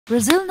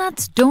Brazil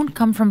nuts don't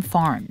come from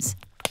farms.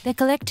 They're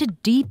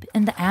collected deep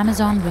in the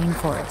Amazon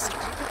rainforest,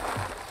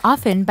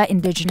 often by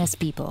indigenous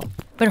people.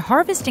 But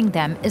harvesting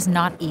them is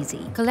not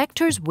easy.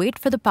 Collectors wait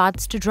for the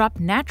pods to drop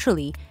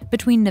naturally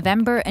between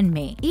November and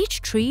May.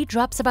 Each tree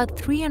drops about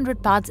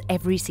 300 pods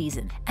every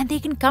season, and they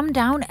can come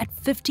down at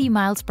 50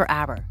 miles per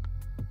hour.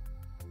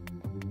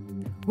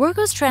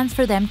 Workers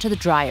transfer them to the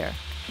dryer.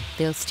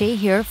 They'll stay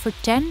here for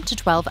 10 to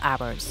 12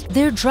 hours.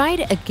 They're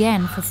dried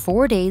again for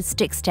 4 days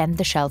to extend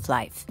the shelf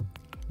life.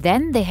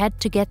 Then they had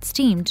to get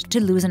steamed to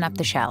loosen up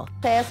the shell.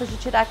 Peças de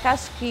tirar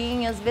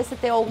casquinhas, ver se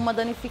tem alguma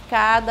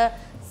danificada,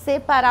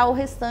 separar o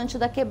restante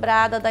da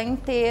quebrada da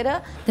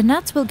inteira. The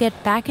nuts will get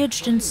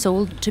packaged and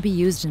sold to be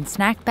used in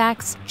snack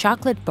packs,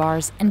 chocolate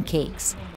bars, and cakes.